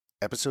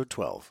Episode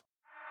 12.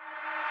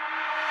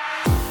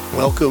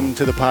 Welcome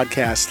to the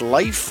podcast,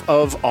 Life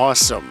of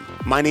Awesome.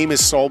 My name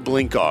is Saul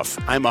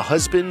Blinkoff. I'm a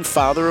husband,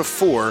 father of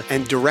four,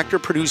 and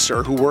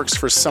director-producer who works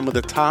for some of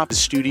the top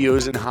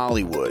studios in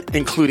Hollywood,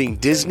 including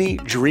Disney,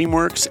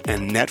 DreamWorks,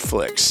 and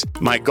Netflix.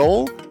 My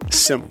goal?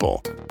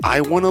 Simple.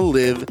 I want to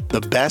live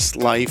the best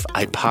life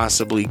I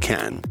possibly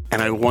can,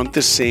 and I want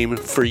the same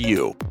for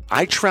you.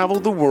 I travel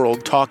the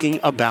world talking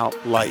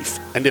about life,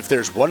 and if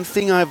there's one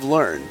thing I've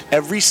learned,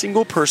 every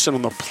single person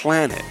on the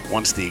planet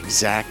wants the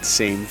exact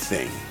same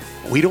thing.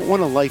 We don't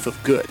want a life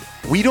of good.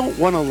 We don't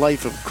want a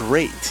life of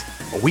great.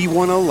 We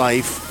want a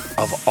life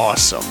of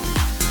awesome.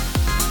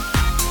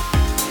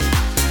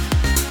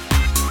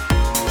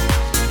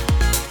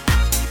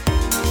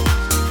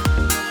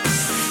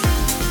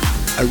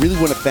 I really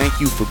want to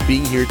thank you for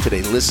being here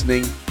today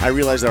listening. I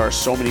realize there are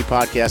so many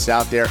podcasts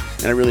out there,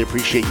 and I really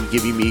appreciate you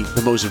giving me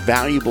the most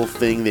valuable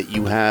thing that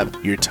you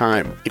have, your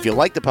time. If you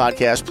like the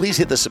podcast, please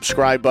hit the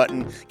subscribe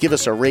button, give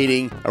us a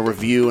rating, a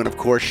review, and of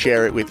course,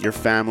 share it with your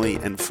family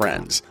and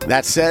friends.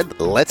 That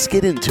said, let's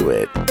get into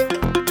it.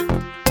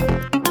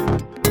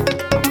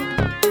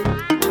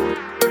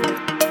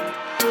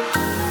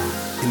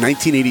 In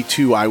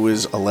 1982, I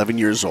was 11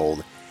 years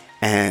old,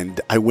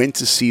 and I went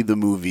to see the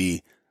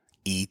movie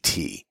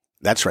E.T.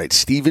 That's right,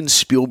 Steven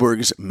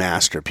Spielberg's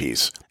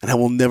masterpiece. And I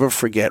will never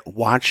forget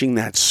watching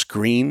that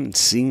screen and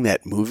seeing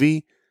that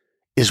movie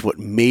is what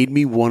made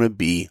me want to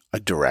be a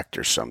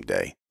director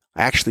someday.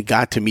 I actually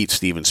got to meet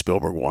Steven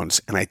Spielberg once,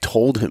 and I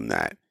told him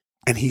that.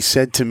 And he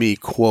said to me,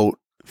 quote,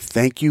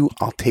 "Thank you,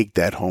 I'll take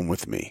that home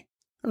with me."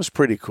 That was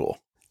pretty cool.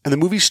 And the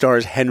movie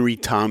stars Henry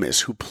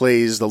Thomas, who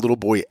plays the little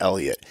boy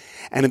Elliot.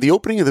 And in the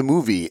opening of the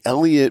movie,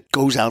 Elliot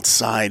goes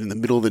outside in the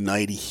middle of the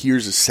night. He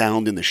hears a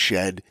sound in the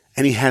shed,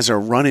 and he has a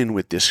run-in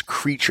with this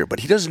creature, but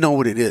he doesn't know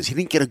what it is. He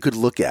didn't get a good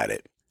look at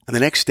it. And the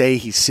next day,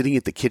 he's sitting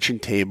at the kitchen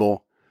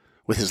table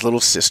with his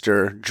little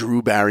sister,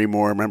 Drew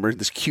Barrymore. Remember,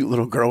 this cute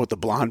little girl with the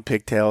blonde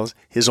pigtails,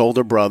 his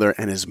older brother,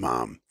 and his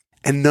mom.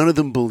 And none of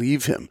them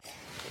believe him.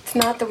 It's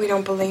not that we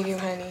don't believe you,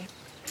 honey.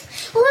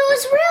 Well, it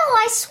was real,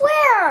 I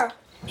swear.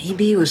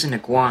 Maybe it was an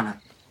iguana.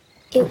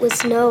 It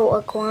was no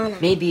iguana.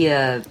 Maybe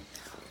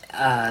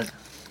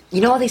you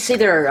know how they say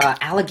there are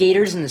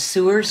alligators in the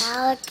sewers?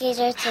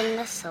 Alligators in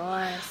the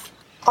sewers.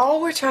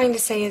 All we're trying to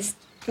say is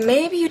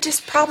maybe you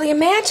just probably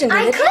imagined it.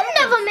 I couldn't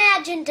have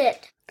imagined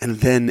it.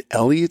 And then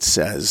Elliot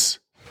says,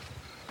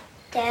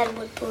 Dad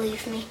would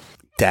believe me.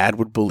 Dad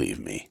would believe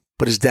me.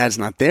 But his dad's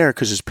not there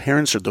because his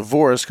parents are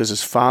divorced because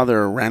his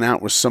father ran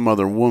out with some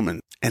other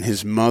woman. And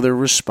his mother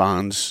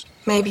responds,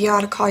 Maybe you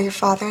ought to call your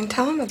father and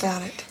tell him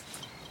about it.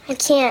 I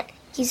can't.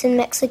 He's in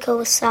Mexico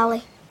with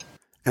Sally.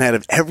 And out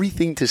of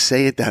everything to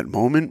say at that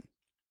moment,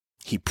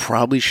 he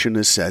probably shouldn't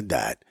have said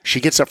that. She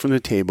gets up from the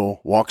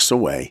table, walks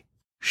away.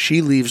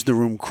 She leaves the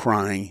room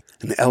crying,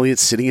 and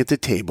Elliot's sitting at the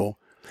table,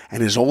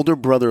 and his older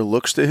brother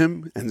looks to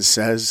him and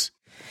says,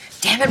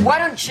 Damn it, why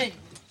don't you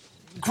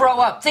grow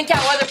up? Think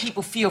how other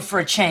people feel for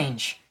a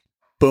change.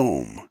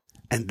 Boom.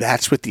 And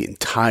that's what the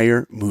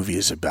entire movie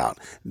is about.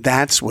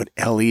 That's what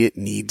Elliot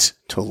needs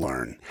to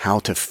learn, how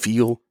to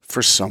feel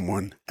for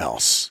someone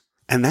else.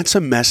 And that's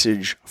a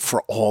message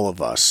for all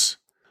of us.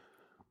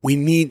 We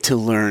need to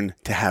learn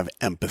to have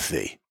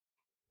empathy.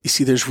 You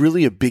see, there's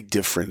really a big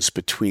difference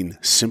between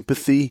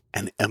sympathy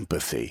and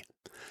empathy.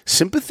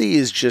 Sympathy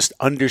is just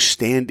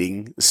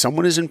understanding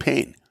someone is in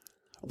pain.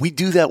 We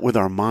do that with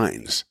our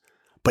minds.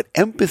 But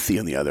empathy,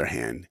 on the other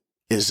hand,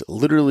 is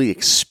literally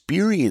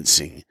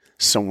experiencing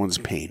someone's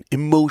pain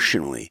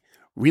emotionally,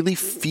 really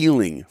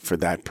feeling for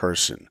that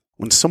person.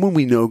 When someone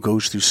we know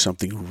goes through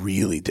something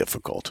really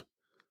difficult,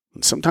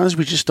 and sometimes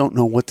we just don't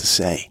know what to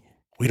say.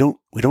 We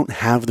don't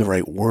have the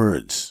right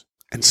words.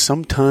 And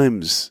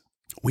sometimes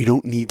we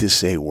don't need to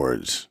say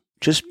words.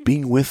 Just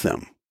being with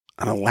them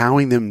and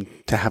allowing them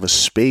to have a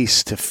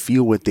space to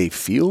feel what they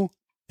feel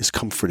is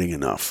comforting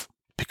enough.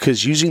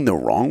 Because using the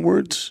wrong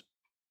words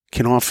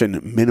can often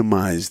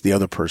minimize the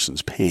other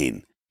person's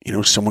pain. You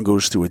know, someone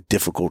goes through a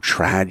difficult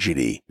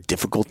tragedy,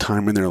 difficult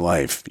time in their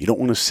life. You don't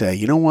want to say,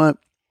 you know what?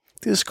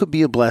 This could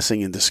be a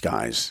blessing in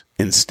disguise.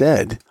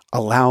 Instead,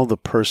 allow the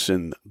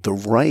person the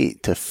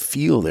right to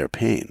feel their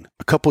pain.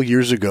 A couple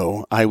years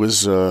ago, I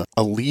was a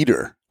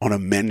leader on a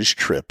men's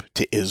trip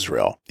to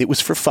Israel. It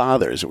was for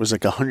fathers. It was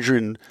like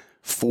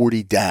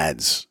 140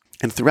 dads.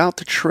 And throughout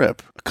the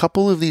trip, a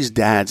couple of these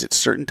dads at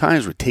certain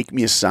times would take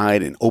me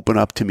aside and open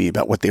up to me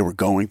about what they were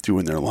going through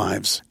in their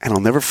lives. And I'll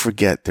never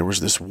forget, there was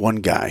this one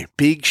guy,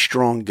 big,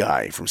 strong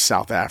guy from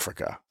South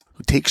Africa,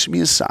 who takes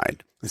me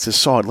aside and says,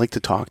 Saul, I'd like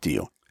to talk to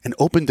you. And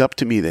opened up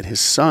to me that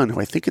his son, who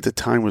I think at the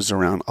time was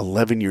around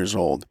 11 years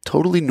old,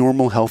 totally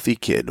normal, healthy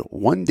kid,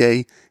 one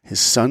day his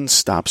son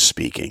stopped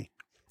speaking.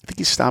 I think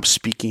he stopped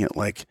speaking at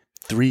like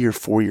 3 or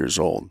 4 years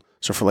old.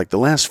 So for like the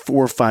last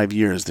 4 or 5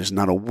 years, there's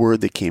not a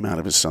word that came out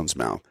of his son's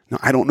mouth. Now,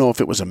 I don't know if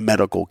it was a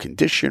medical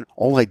condition.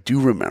 All I do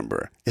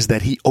remember is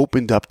that he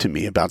opened up to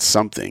me about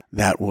something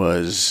that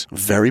was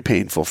very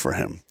painful for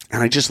him.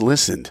 And I just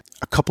listened.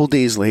 A couple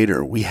days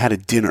later, we had a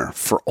dinner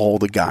for all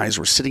the guys.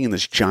 We're sitting in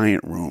this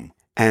giant room.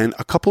 And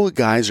a couple of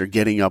guys are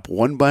getting up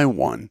one by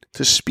one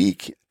to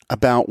speak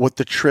about what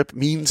the trip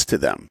means to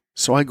them.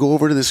 So I go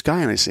over to this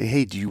guy and I say,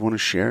 hey, do you want to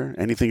share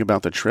anything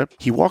about the trip?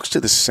 He walks to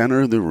the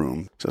center of the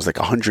room. So it's like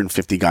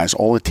 150 guys,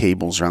 all at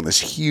tables around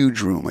this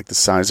huge room, like the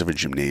size of a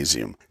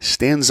gymnasium.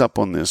 Stands up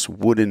on this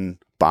wooden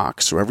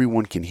box so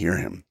everyone can hear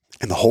him.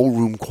 And the whole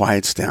room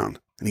quiets down.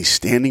 And he's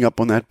standing up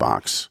on that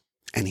box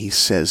and he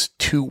says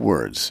 2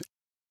 words,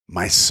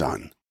 my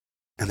son.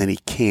 And then he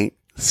can't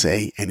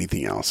say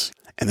anything else.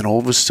 And then all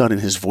of a sudden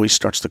his voice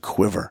starts to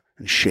quiver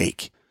and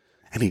shake.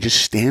 And he just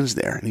stands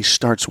there and he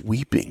starts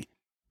weeping.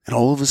 And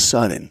all of a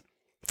sudden,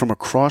 from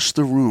across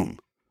the room,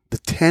 the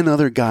 10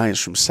 other guys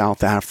from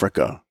South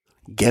Africa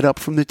get up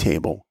from the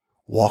table,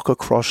 walk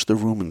across the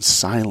room in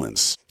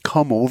silence,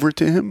 come over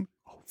to him,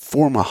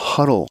 form a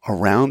huddle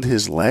around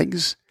his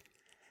legs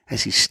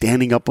as he's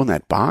standing up on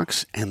that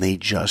box, and they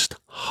just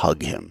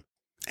hug him.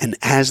 And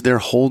as they're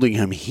holding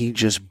him, he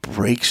just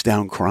breaks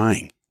down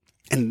crying.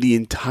 And the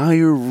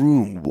entire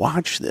room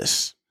watched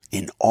this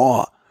in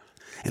awe.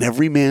 And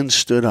every man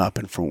stood up,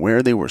 and from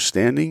where they were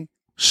standing,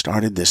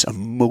 started this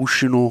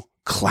emotional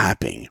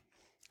clapping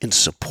in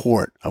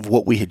support of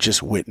what we had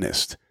just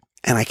witnessed.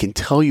 And I can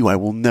tell you, I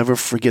will never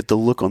forget the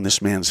look on this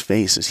man's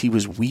face as he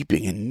was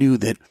weeping and knew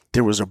that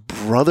there was a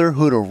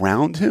brotherhood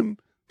around him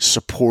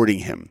supporting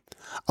him,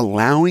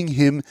 allowing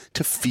him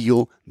to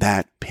feel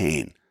that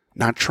pain,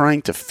 not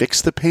trying to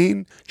fix the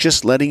pain,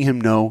 just letting him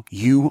know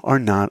you are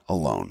not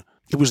alone.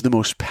 It was the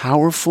most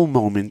powerful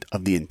moment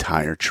of the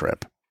entire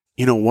trip.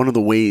 You know, one of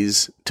the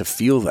ways to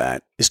feel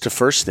that is to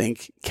first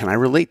think, can I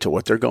relate to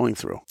what they're going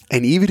through?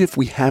 And even if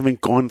we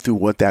haven't gone through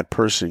what that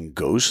person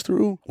goes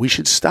through, we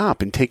should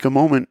stop and take a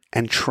moment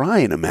and try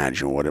and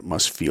imagine what it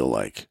must feel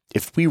like.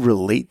 If we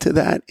relate to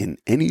that in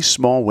any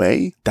small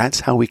way,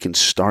 that's how we can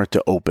start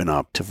to open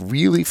up to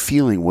really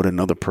feeling what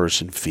another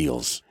person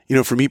feels. You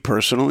know, for me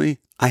personally,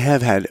 I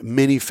have had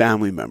many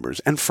family members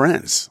and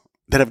friends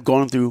that have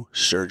gone through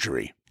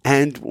surgery.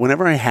 And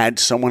whenever I had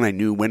someone I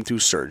knew went through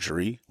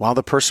surgery, while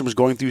the person was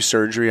going through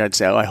surgery, I'd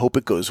say, oh, I hope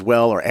it goes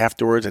well. Or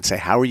afterwards, I'd say,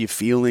 how are you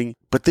feeling?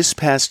 But this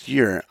past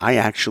year, I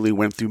actually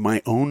went through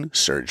my own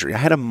surgery. I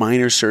had a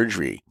minor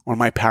surgery on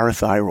my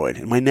parathyroid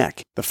in my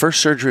neck, the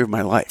first surgery of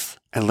my life.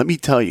 And let me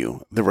tell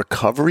you, the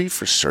recovery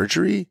for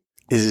surgery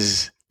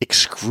is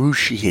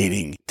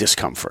excruciating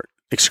discomfort.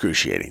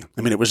 Excruciating.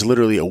 I mean, it was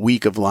literally a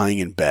week of lying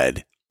in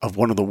bed of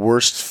one of the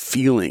worst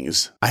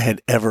feelings I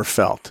had ever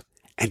felt.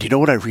 And you know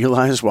what I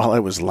realized while I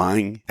was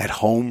lying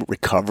at home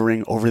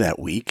recovering over that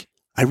week?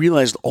 I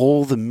realized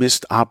all the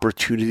missed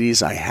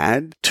opportunities I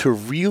had to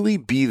really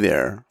be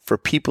there for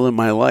people in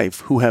my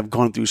life who have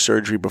gone through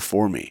surgery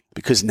before me.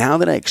 Because now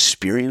that I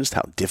experienced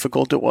how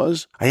difficult it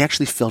was, I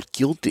actually felt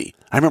guilty.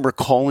 I remember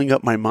calling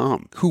up my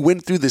mom, who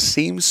went through the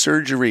same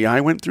surgery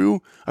I went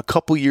through a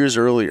couple years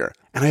earlier.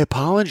 And I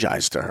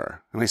apologized to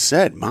her. And I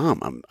said,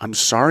 Mom, I'm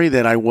sorry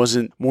that I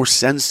wasn't more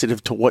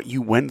sensitive to what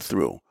you went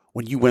through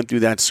when you went through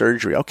that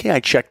surgery. Okay, I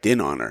checked in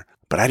on her,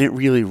 but I didn't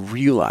really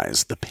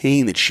realize the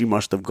pain that she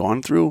must have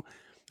gone through.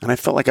 And I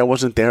felt like I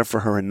wasn't there for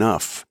her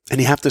enough. And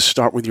you have to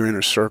start with your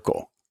inner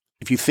circle.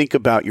 If you think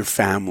about your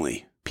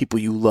family, people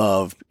you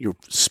love, your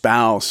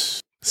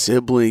spouse,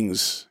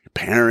 siblings, your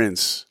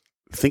parents,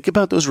 think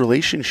about those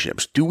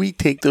relationships. Do we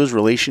take those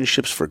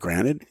relationships for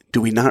granted?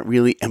 Do we not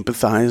really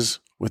empathize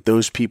with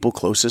those people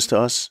closest to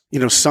us? You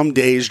know, some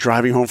days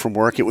driving home from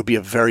work, it would be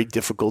a very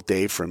difficult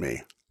day for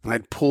me. And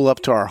I'd pull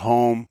up to our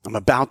home. I'm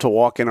about to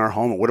walk in our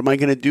home. And what am I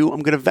going to do? I'm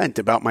going to vent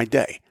about my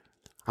day.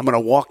 I'm going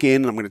to walk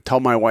in and I'm going to tell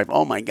my wife,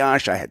 oh my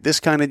gosh, I had this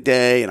kind of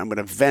day. And I'm going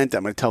to vent.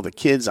 I'm going to tell the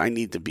kids I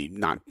need to be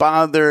not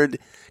bothered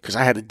because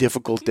I had a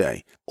difficult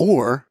day.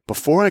 Or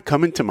before I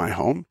come into my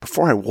home,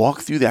 before I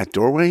walk through that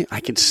doorway,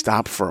 I can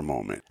stop for a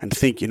moment and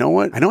think, you know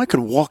what? I know I could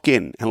walk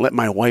in and let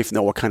my wife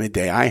know what kind of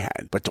day I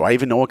had, but do I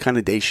even know what kind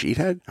of day she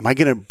had? Am I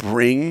going to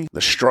bring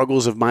the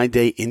struggles of my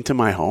day into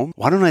my home?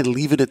 Why don't I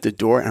leave it at the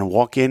door and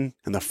walk in?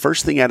 And the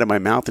first thing out of my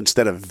mouth,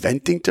 instead of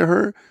venting to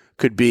her,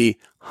 could be,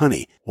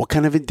 honey, what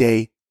kind of a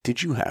day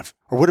did you have?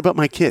 Or what about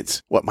my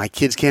kids? What, my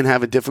kids can't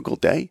have a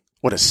difficult day?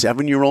 What, a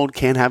 7-year-old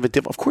can't have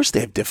of course they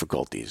have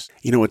difficulties.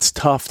 You know, it's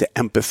tough to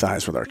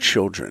empathize with our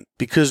children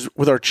because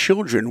with our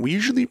children, we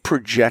usually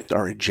project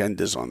our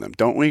agendas on them,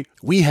 don't we?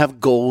 We have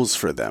goals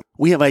for them.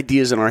 We have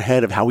ideas in our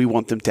head of how we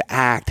want them to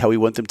act, how we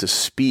want them to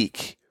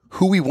speak,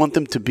 who we want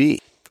them to be.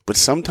 But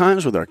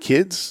sometimes with our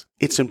kids,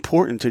 it's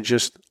important to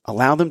just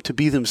allow them to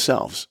be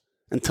themselves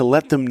and to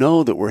let them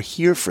know that we're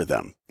here for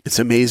them. It's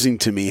amazing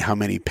to me how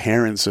many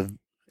parents of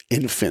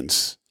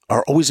infants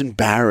are always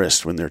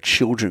embarrassed when their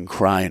children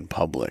cry in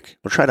public.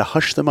 Or try to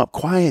hush them up.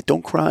 Quiet,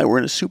 don't cry. We're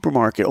in a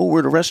supermarket. Oh, we're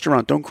at a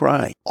restaurant. Don't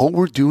cry. All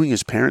we're doing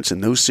as parents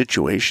in those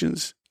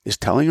situations is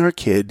telling our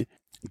kid,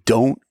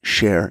 don't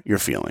share your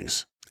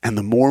feelings. And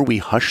the more we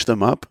hush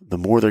them up, the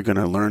more they're going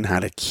to learn how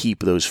to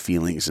keep those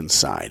feelings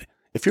inside.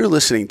 If you're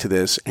listening to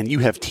this and you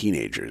have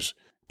teenagers,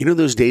 you know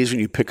those days when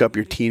you pick up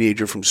your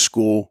teenager from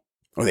school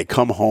or they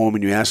come home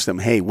and you ask them,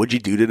 hey, what'd you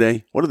do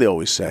today? What do they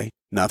always say?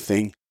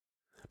 Nothing.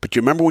 But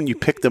you remember when you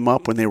picked them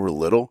up when they were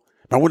little?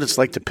 Remember what it's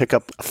like to pick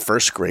up a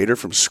first grader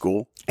from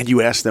school and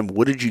you ask them,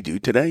 what did you do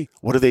today?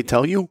 What do they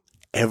tell you?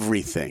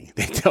 Everything.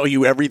 They tell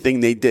you everything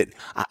they did.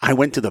 I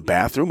went to the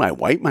bathroom. I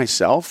wiped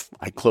myself.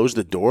 I closed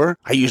the door.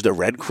 I used a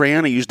red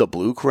crayon. I used a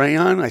blue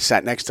crayon. I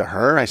sat next to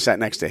her. I sat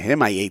next to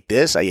him. I ate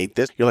this. I ate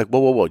this. You're like,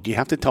 whoa. Do you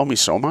have to tell me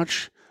so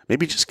much?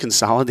 Maybe just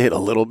consolidate a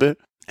little bit.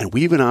 And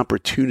we have an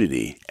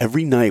opportunity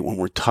every night when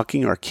we're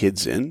tucking our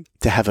kids in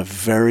to have a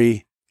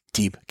very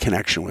deep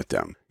connection with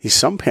them.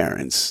 Some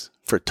parents,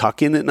 for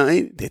tuck in at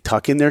night, they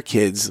tuck in their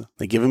kids.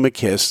 They give them a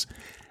kiss.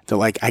 They're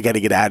like, I got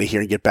to get out of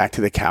here and get back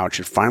to the couch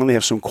and finally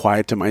have some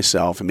quiet to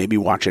myself and maybe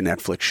watch a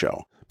Netflix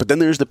show. But then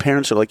there's the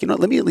parents who are like,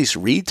 let me at least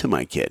read to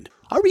my kid.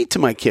 I'll read to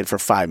my kid for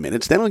 5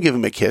 minutes. Then I'll give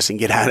him a kiss and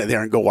get out of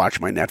there and go watch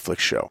my Netflix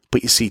show.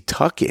 But you see,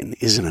 tuck-in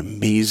is an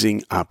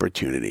amazing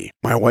opportunity.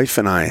 My wife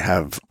and I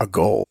have a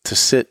goal to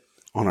sit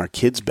on our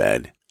kids'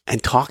 bed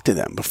and talk to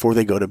them before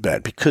they go to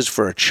bed. Because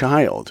for a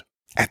child,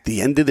 at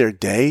the end of their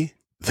day,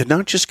 they're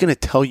not just going to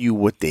tell you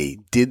what they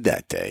did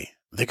that day.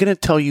 They're going to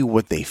tell you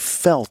what they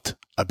felt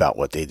about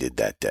what they did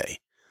that day.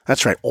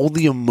 That's right. All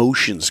the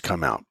emotions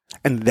come out.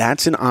 And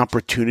that's an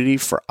opportunity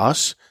for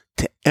us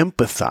to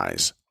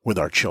empathize with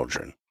our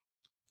children,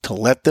 to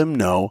let them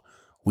know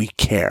we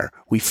care,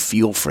 we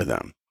feel for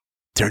them.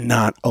 They're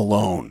not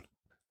alone.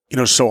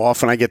 So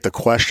often I get the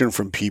question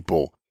from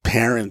people,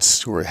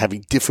 parents who are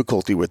having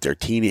difficulty with their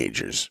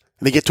teenagers.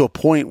 And they get to a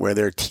point where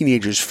their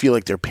teenagers feel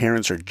like their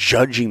parents are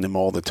judging them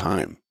all the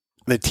time.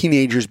 The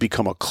teenagers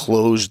become a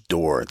closed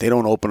door. They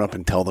don't open up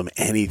and tell them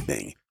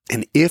anything.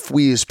 And if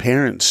we as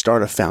parents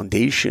start a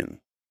foundation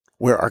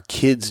where our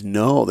kids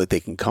know that they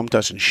can come to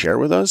us and share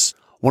with us,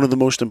 one of the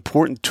most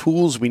important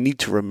tools we need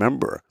to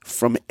remember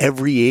from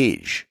every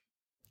age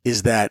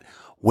is that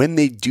when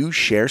they do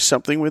share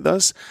something with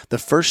us, the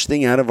first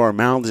thing out of our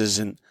mouths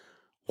isn't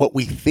what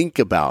we think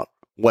about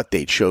what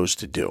they chose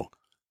to do,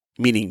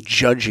 meaning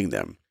judging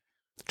them.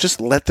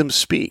 Just let them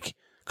speak.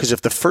 Because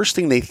if the first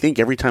thing they think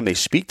every time they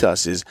speak to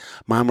us is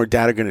mom or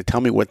dad are going to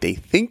tell me what they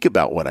think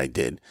about what I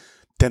did,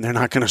 then they're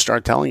not going to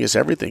start telling us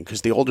everything.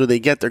 Because the older they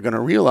get, they're going to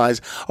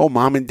realize, oh,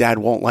 mom and dad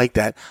won't like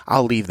that.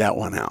 I'll leave that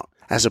one out.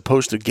 As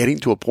opposed to getting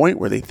to a point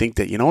where they think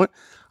that, you know what,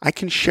 I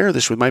can share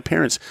this with my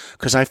parents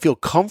because I feel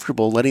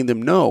comfortable letting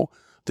them know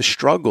the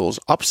struggles,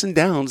 ups and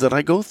downs that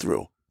I go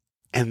through.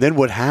 And then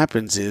what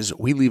happens is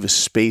we leave a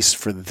space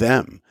for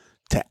them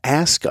to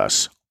ask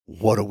us,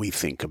 what do we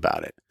think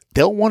about it?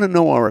 They'll want to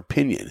know our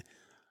opinion,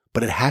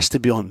 but it has to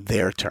be on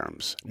their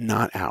terms,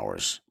 not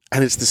ours.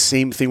 And it's the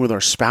same thing with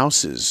our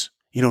spouses.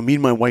 Me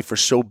and my wife are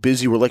so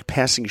busy, we're like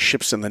passing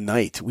ships in the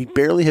night. We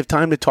barely have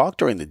time to talk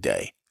during the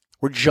day.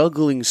 We're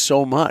juggling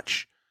so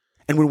much.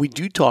 And when we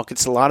do talk,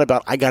 it's a lot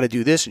about, I got to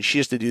do this, and she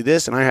has to do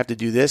this, and I have to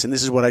do this, and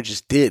this is what I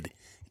just did.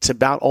 It's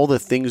about all the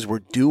things we're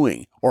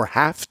doing or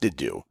have to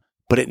do.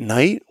 But at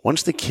night,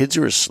 once the kids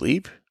are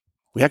asleep,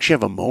 we actually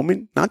have a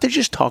moment, not to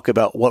just talk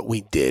about what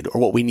we did or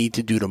what we need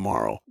to do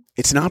tomorrow.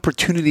 It's an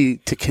opportunity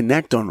to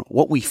connect on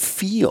what we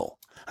feel.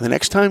 And the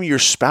next time your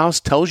spouse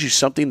tells you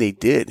something they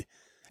did,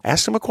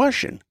 ask them a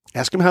question.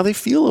 Ask them how they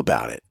feel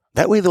about it.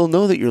 That way they'll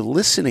know that you're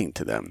listening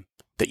to them,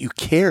 that you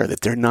care, that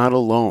they're not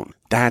alone.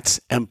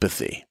 That's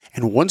empathy.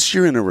 And once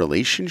you're in a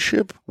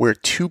relationship where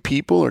two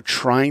people are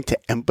trying to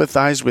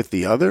empathize with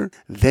the other,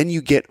 then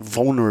you get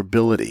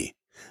vulnerability.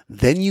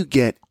 Then you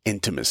get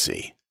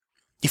intimacy.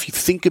 If you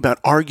think about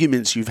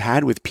arguments you've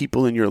had with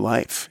people in your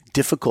life,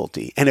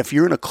 difficulty, and if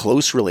you're in a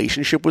close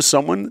relationship with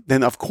someone,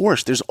 then of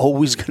course there's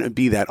always going to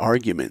be that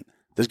argument.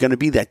 There's going to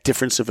be that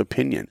difference of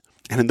opinion.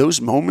 And in those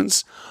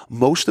moments,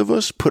 most of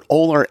us put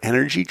all our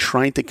energy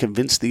trying to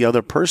convince the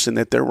other person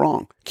that they're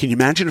wrong. Can you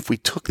imagine if we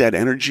took that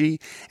energy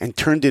and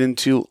turned it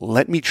into,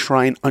 let me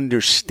try and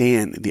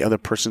understand the other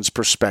person's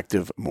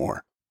perspective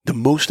more? The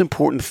most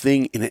important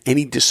thing in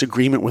any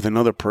disagreement with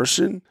another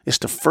person is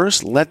to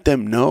first let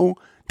them know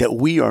that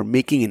we are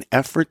making an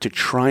effort to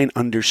try and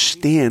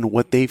understand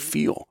what they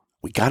feel.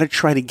 We got to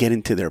try to get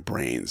into their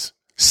brains,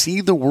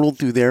 see the world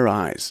through their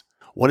eyes.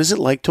 What is it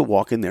like to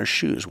walk in their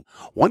shoes?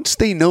 Once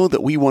they know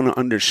that we want to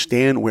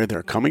understand where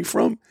they're coming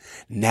from,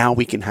 now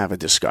we can have a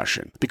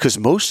discussion. Because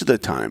most of the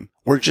time,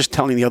 we're just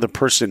telling the other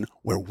person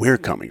where we're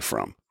coming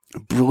from. A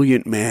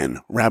brilliant man,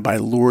 Rabbi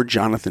Lord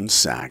Jonathan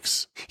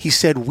Sacks. He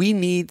said, we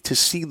need to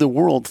see the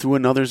world through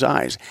another's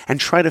eyes and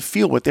try to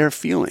feel what they're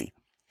feeling.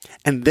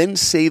 And then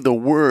say the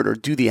word or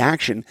do the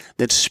action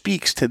that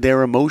speaks to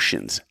their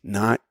emotions,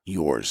 not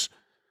yours.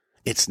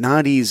 It's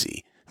not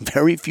easy.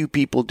 Very few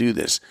people do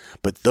this,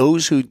 but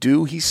those who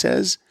do, he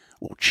says,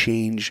 will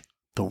change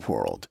the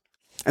world.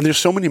 And there's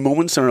so many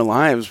moments in our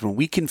lives when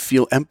we can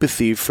feel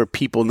empathy for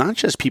people, not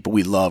just people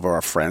we love or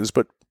our friends,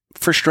 but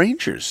for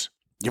strangers.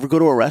 You ever go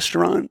to a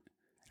restaurant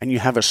and you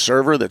have a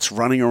server that's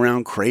running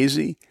around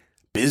crazy,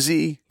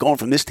 busy, going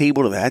from this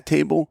table to that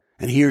table,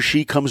 and he or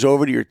she comes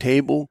over to your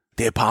table,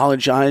 they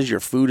apologize,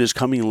 your food is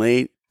coming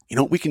late. You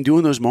know what we can do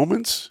in those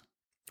moments?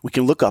 We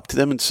can look up to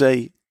them and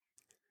say,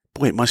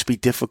 boy, it must be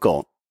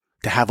difficult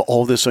to have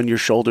all this on your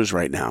shoulders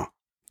right now.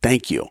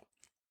 Thank you.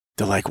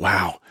 They're like,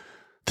 wow,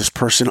 this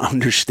person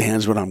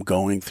understands what I'm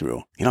going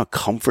through. You know how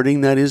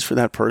comforting that is for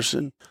that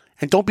person?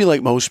 And don't be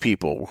like most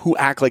people who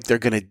act like they're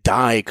going to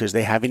die because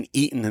they haven't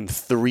eaten in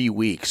 3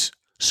 weeks.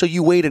 So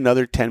you wait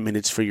another 10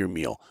 minutes for your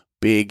meal.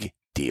 Big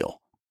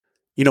deal.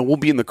 You know, we'll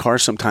be in the car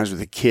sometimes with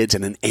the kids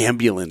and an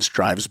ambulance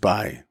drives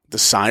by, the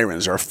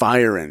sirens or a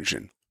fire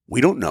engine.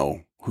 We don't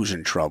know who's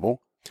in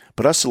trouble.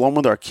 But us, along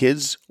with our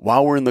kids,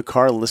 while we're in the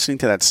car listening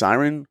to that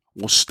siren,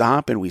 we'll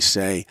stop and we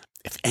say,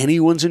 if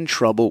anyone's in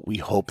trouble, we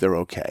hope they're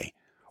okay.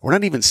 We're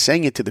not even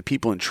saying it to the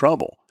people in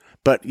trouble.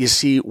 But you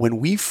see, when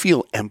we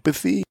feel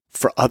empathy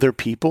for other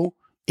people,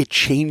 it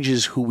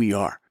changes who we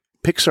are.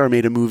 Pixar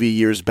made a movie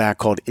years back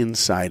called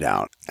Inside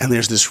Out. And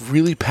there's this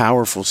really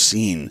powerful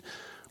scene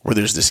where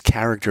there's this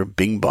character,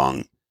 Bing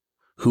Bong,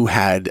 who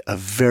had a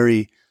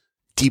very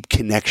deep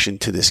connection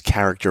to this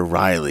character,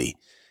 Riley.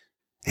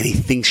 And he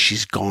thinks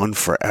she's gone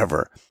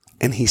forever.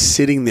 And he's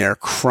sitting there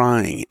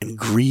crying and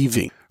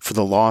grieving for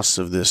the loss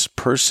of this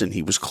person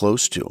he was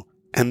close to.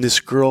 And this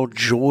girl,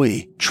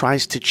 Joy,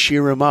 tries to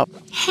cheer him up.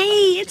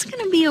 Hey, it's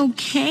going to be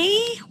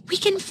okay. We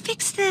can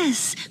fix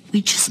this.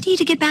 We just need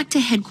to get back to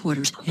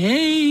headquarters.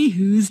 Hey,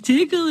 who's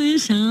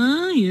ticklish,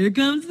 huh? Here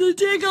comes the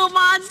tickle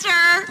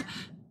monster.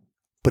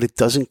 But it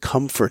doesn't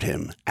comfort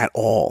him at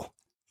all.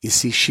 You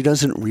see, she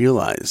doesn't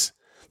realize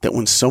that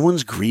when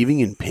someone's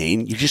grieving in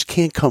pain, you just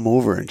can't come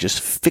over and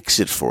just fix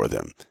it for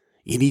them.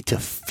 You need to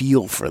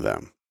feel for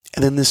them.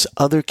 And then this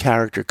other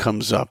character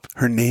comes up.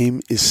 Her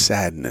name is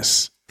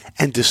Sadness,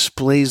 and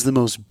displays the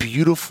most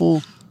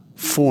beautiful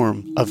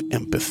form of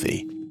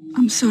empathy.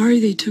 I'm sorry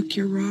they took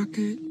your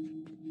rocket.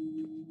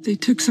 They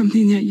took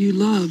something that you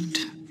loved.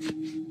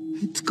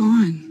 It's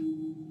gone.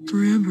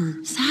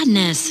 Forever.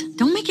 Sadness.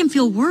 Don't make him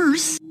feel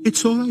worse.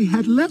 It's all I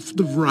had left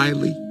of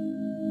Riley.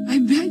 I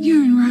bet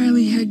you and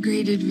Riley had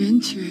great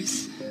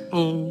adventures.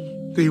 Oh,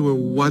 they were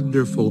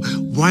wonderful.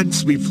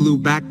 Once we flew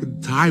back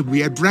in time. We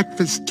had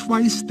breakfast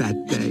twice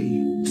that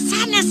day.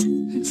 Sadness.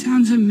 It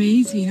sounds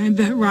amazing. I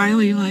bet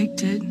Riley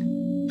liked it.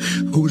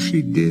 Oh,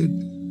 she did.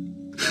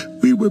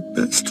 We were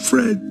best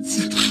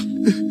friends.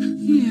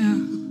 Yeah,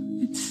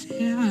 it's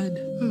sad.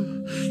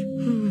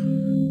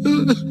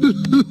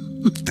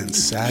 And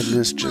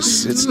Sadness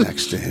just sits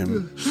next to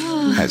him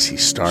as he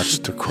starts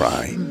to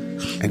cry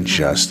and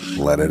just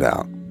let it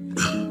out.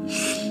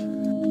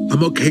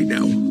 I'm okay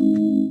now.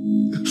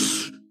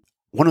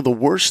 One of the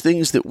worst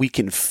things that we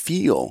can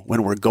feel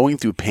when we're going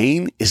through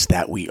pain is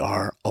that we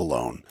are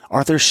alone.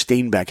 Arthur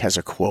Steinbeck has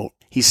a quote.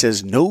 He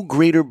says, "No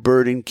greater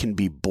burden can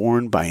be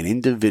borne by an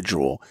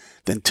individual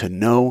than to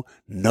know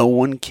no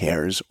one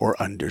cares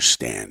or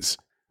understands."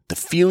 The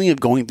feeling of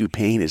going through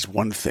pain is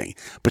one thing,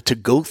 but to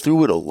go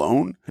through it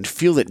alone and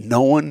feel that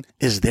no one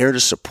is there to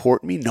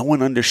support me, no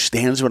one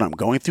understands what I'm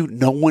going through,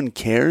 no one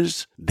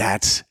cares,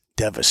 that's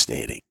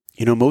devastating.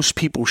 You know, most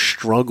people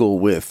struggle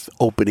with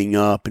opening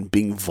up and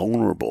being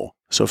vulnerable.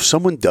 So if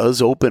someone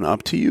does open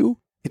up to you,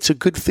 it's a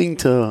good thing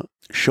to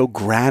show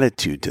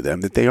gratitude to them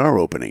that they are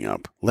opening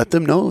up. Let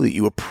them know that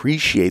you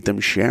appreciate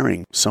them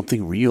sharing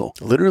something real.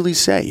 Literally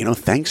say,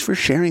 thanks for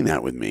sharing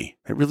that with me.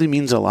 It really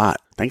means a lot.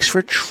 Thanks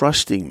for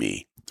trusting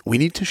me. We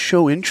need to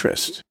show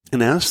interest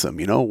and ask them,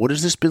 what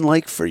has this been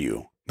like for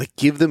you? Like,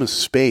 give them a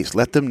space.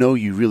 Let them know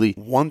you really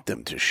want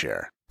them to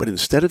share. But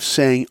instead of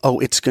saying, oh,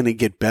 it's going to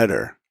get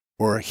better,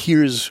 or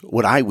here's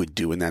what I would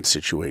do in that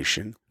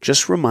situation,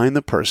 just remind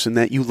the person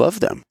that you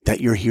love them,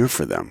 that you're here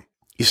for them.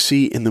 You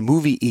see, in the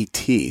movie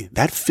E.T.,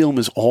 that film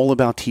is all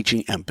about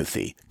teaching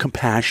empathy,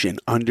 compassion,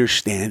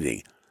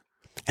 understanding.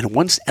 And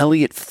once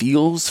Elliot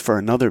feels for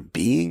another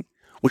being,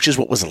 which is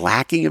what was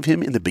lacking of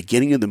him in the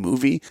beginning of the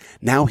movie,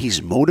 now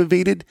he's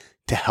motivated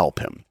to help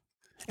him.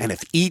 And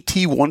if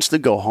E.T. wants to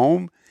go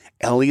home,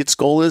 Elliot's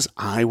goal is,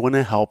 I want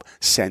to help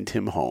send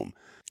him home.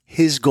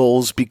 His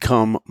goals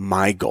become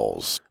my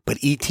goals. But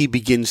E.T.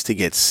 begins to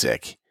get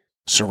sick,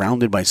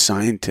 surrounded by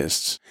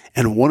scientists.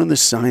 And one of the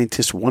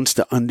scientists wants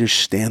to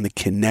understand the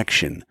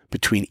connection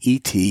between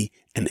E.T.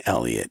 and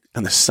Elliot.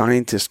 And the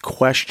scientist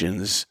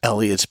questions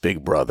Elliot's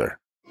big brother.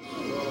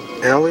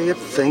 Elliot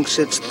thinks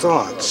it's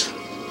thoughts.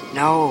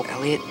 No,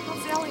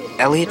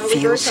 Elliot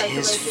feels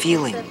his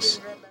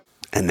feelings.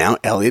 And now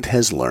Elliot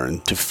has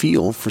learned to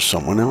feel for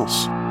someone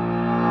else.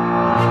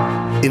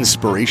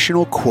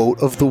 Inspirational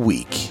quote of the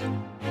week.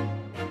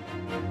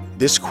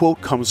 This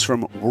quote comes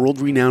from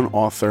world-renowned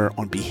author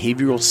on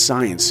behavioral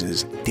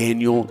sciences,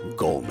 Daniel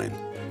Goleman.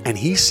 And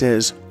he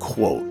says,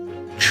 quote,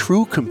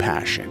 "True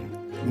compassion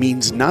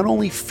means not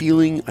only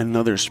feeling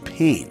another's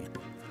pain,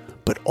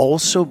 but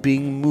also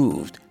being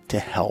moved to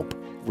help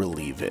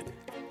relieve it."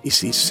 You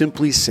see,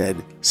 simply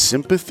said,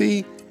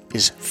 sympathy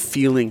is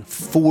feeling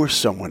for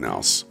someone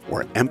else,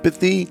 or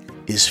empathy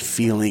is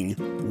feeling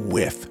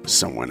with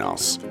someone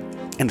else.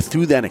 And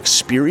through that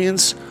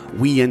experience,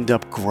 we end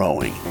up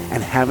growing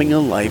and having a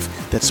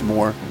life that's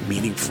more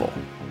meaningful,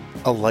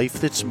 a life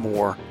that's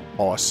more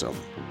awesome.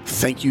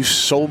 Thank you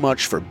so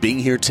much for being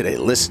here today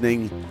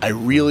listening. I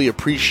really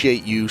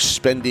appreciate you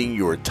spending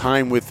your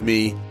time with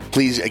me.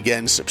 Please,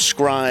 again,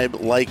 subscribe,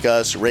 like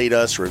us, rate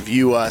us,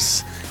 review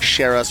us,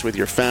 share us with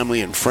your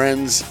family and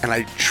friends. And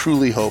I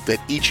truly hope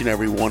that each and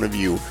every one of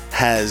you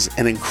has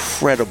an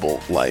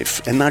incredible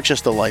life, and not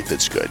just a life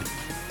that's good,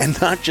 And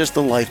not just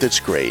a life that's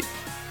great,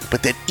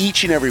 but that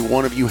each and every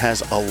one of you has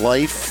a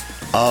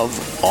life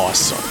of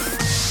awesome.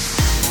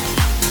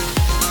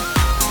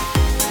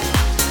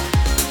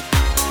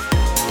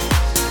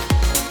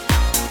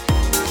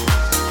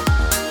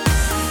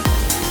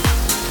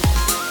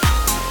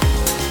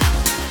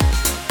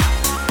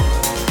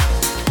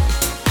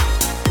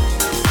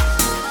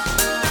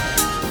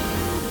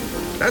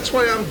 That's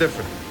why I'm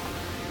different.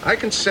 I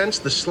can sense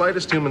the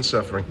slightest human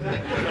suffering.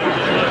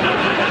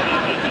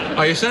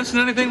 Are you sensing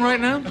anything right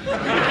now?